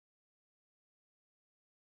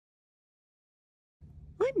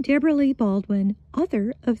I'm Debra Lee Baldwin,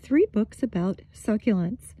 author of 3 books about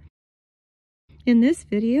succulents. In this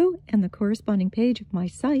video and the corresponding page of my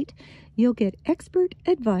site, you'll get expert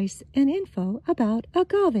advice and info about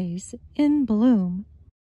agaves in bloom.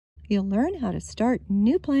 You'll learn how to start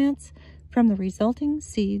new plants from the resulting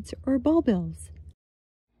seeds or bulbils.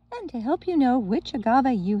 And to help you know which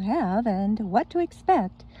agave you have and what to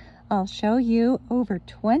expect, I'll show you over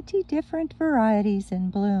 20 different varieties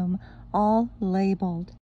in bloom, all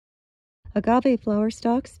labeled. Agave flower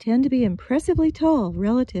stalks tend to be impressively tall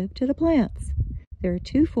relative to the plants. There are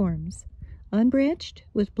 2 forms, unbranched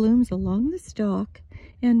with blooms along the stalk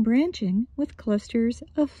and branching with clusters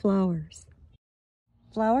of flowers.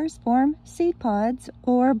 Flowers form seed pods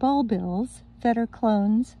or bulbils that are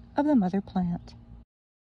clones of the mother plant.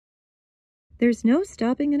 There's no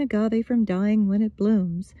stopping an agave from dying when it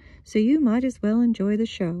blooms, so you might as well enjoy the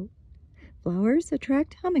show. Flowers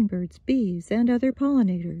attract hummingbirds, bees, and other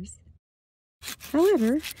pollinators.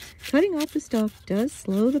 However, cutting off the stalk does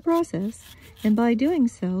slow the process, and by doing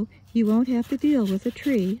so, you won't have to deal with a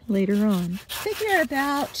tree later on. Figure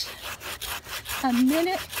about a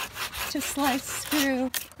minute to slice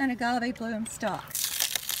through an agave bloom stalk.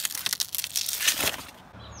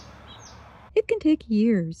 It can take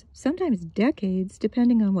years, sometimes decades,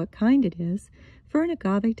 depending on what kind it is, for an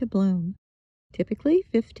agave to bloom. Typically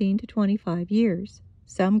 15 to 25 years.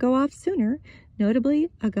 Some go off sooner, notably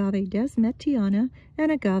Agave desmetiana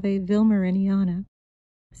and Agave vilmariniana.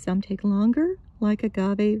 Some take longer, like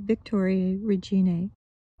Agave victoriae reginae.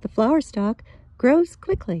 The flower stalk grows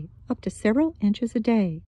quickly, up to several inches a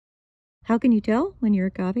day. How can you tell when your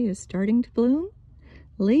agave is starting to bloom?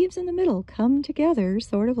 Leaves in the middle come together,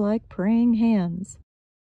 sort of like praying hands.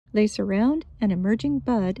 They surround an emerging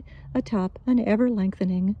bud atop an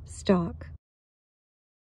ever-lengthening stalk.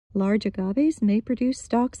 Large agaves may produce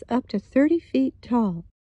stalks up to 30 feet tall.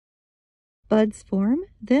 Buds form,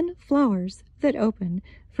 then flowers that open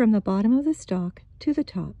from the bottom of the stalk to the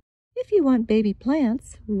top. If you want baby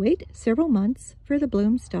plants, wait several months for the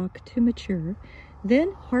bloom stalk to mature,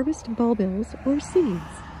 then harvest bulbils or seeds.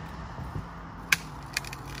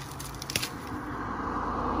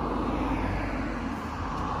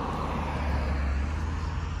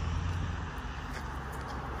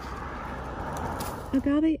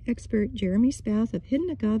 Agave expert Jeremy Spath of Hidden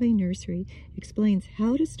Agave Nursery explains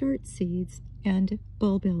how to start seeds and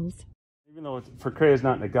bulbils. Even though Forcrea is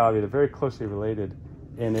not an agave, they're very closely related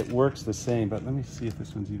and it works the same. But let me see if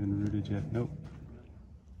this one's even rooted yet. Nope.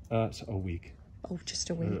 So a week. Oh, just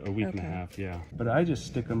a week. A week and a half, yeah. But I just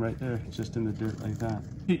stick them right there, just in the dirt like that.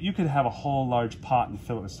 You could have a whole large pot and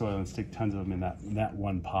fill it with soil and stick tons of them in that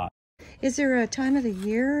one pot. Is there a time of the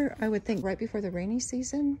year, I would think right before the rainy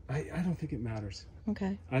season? I don't think it matters.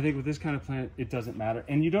 Okay. I think with this kind of plant, it doesn't matter.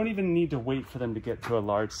 And you don't even need to wait for them to get to a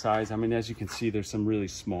large size. I mean, as you can see, there's some really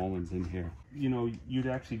small ones in here. You know, you'd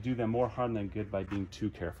actually do them more harm than good by being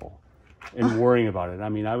too careful and worrying about it. I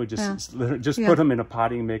mean, I would just put them in a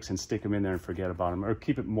potting mix and stick them in there and forget about them, or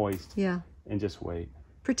keep it moist and just wait.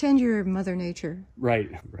 Pretend you're Mother Nature.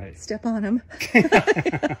 Right. Step on them.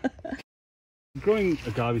 Growing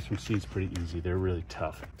agaves from seeds is pretty easy. They're really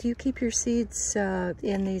tough. Do you keep your seeds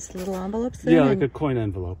in these little envelopes then? Yeah, like a coin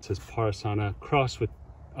envelope. It says Parasana crossed with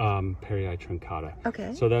Perii truncata.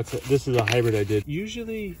 Okay. So this is a hybrid I did.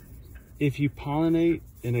 Usually, if you pollinate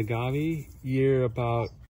an agave, you're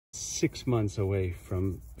about 6 months away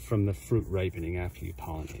from the fruit ripening after you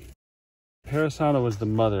pollinate. Parasana was the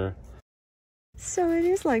mother. So it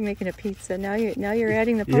is like making a pizza. Now you're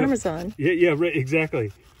adding the Parmesan. Yeah, right,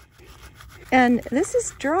 exactly. And this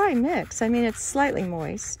is dry mix. I mean, it's slightly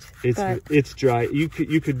moist. It's dry. You could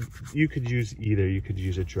use either. You could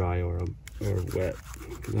use a dry or wet.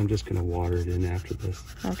 Because I'm just gonna water it in after this.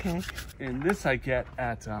 Okay. And this I get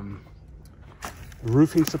at a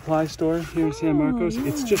roofing supply store here in San Marcos. Yeah.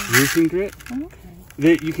 It's just roofing grit.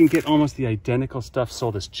 Okay. You can get almost the identical stuff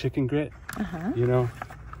sold as chicken grit. You know,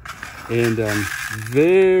 and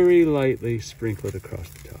very lightly sprinkle it across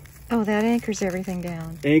the top. Oh, that anchors everything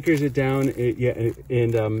down. Anchors it down,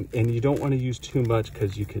 and you don't want to use too much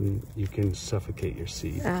because you can suffocate your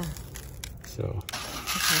seed. So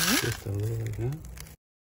just a little like that.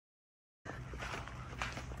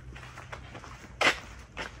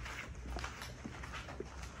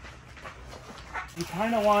 You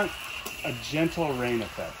kind of want a gentle rain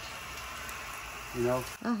effect, you know?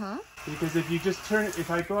 Because if you just turn it, if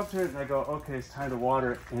I go up to it and I go, okay, it's time to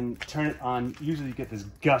water it, and turn it on, usually you get this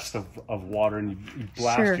gust of water and you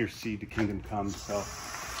blast your seed to kingdom come. So,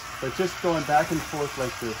 but just going back and forth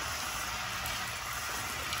like this,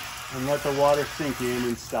 And let the water sink in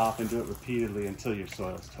and stop, and do it repeatedly until your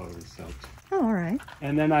soil is totally soaked. Oh, all right.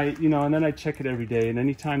 And then I check it every day. And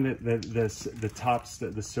anytime that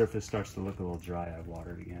the surface starts to look a little dry, I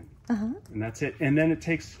water it again. And that's it. And then it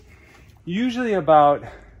takes usually about,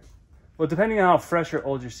 well, depending on how fresh or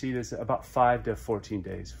old your seed is, about 5 to 14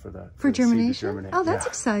 days for the seed to germinate. Oh, that's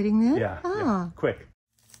exciting then. Yeah, quick.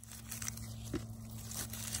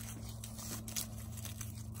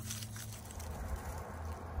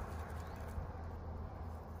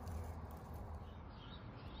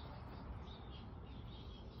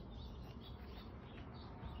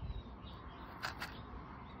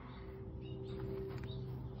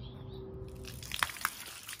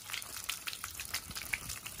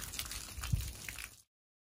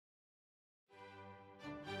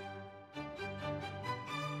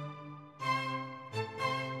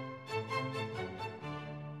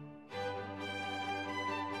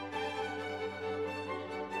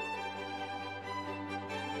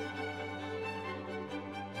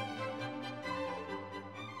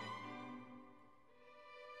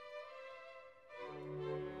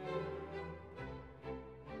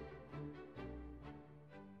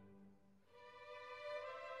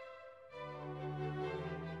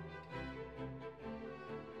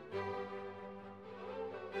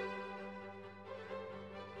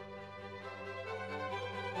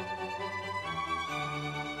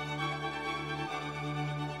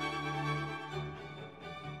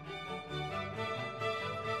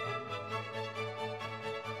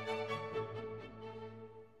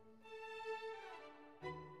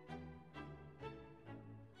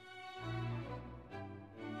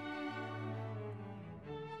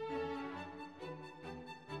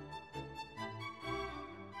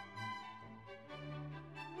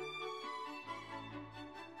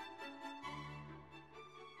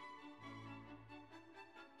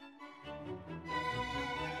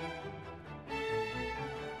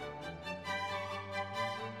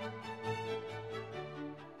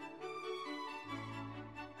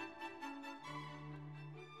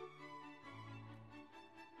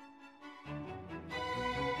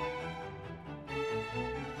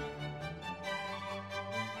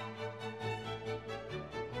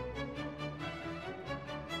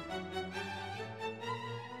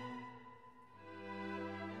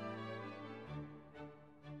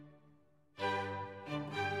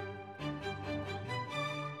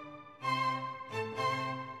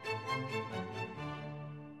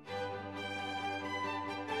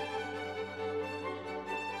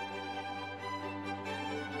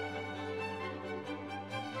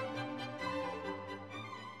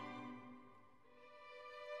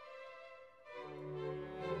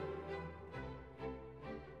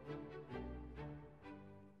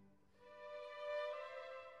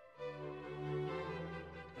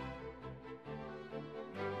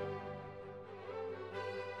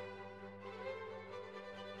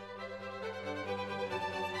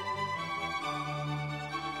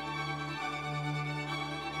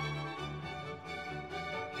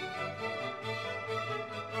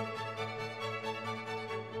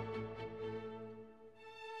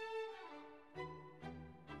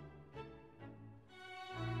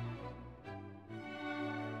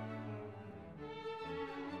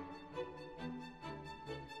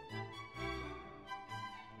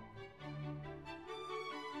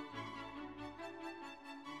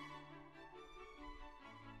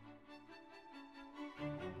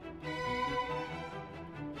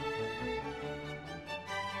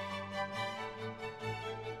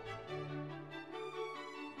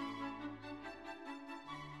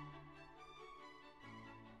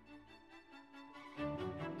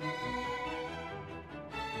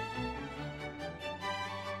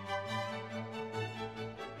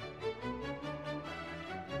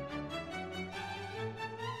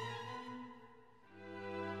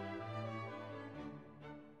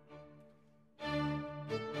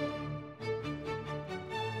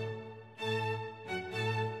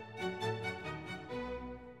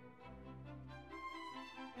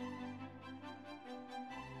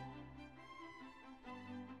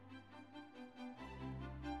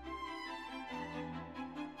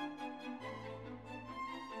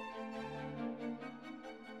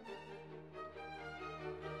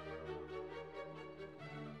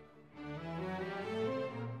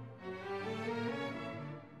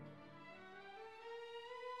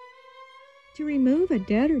 To remove a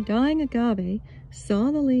dead or dying agave,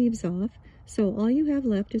 saw the leaves off so all you have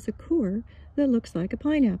left is a core that looks like a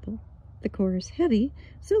pineapple. The core is heavy,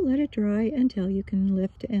 so let it dry until you can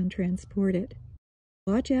lift and transport it.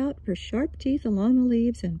 Watch out for sharp teeth along the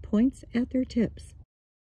leaves and points at their tips.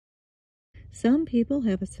 Some people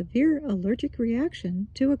have a severe allergic reaction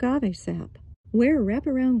to agave sap. Wear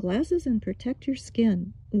wraparound glasses and protect your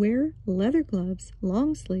skin. Wear leather gloves,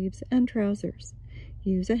 long sleeves, and trousers.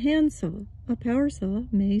 Use a handsaw. A power saw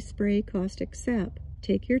may spray caustic sap.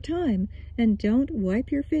 Take your time and don't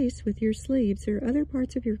wipe your face with your sleeves or other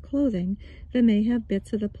parts of your clothing that may have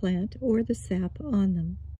bits of the plant or the sap on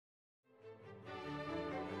them.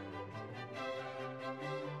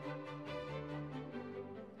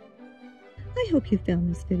 I hope you found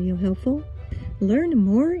this video helpful. Learn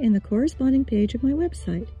more in the corresponding page of my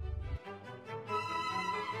website.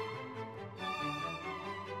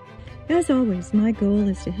 As always, my goal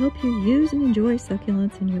is to help you use and enjoy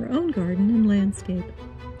succulents in your own garden and landscape.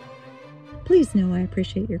 Please know I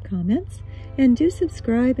appreciate your comments, and do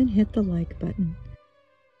subscribe and hit the like button.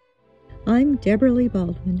 I'm Debra Lee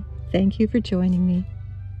Baldwin. Thank you for joining me.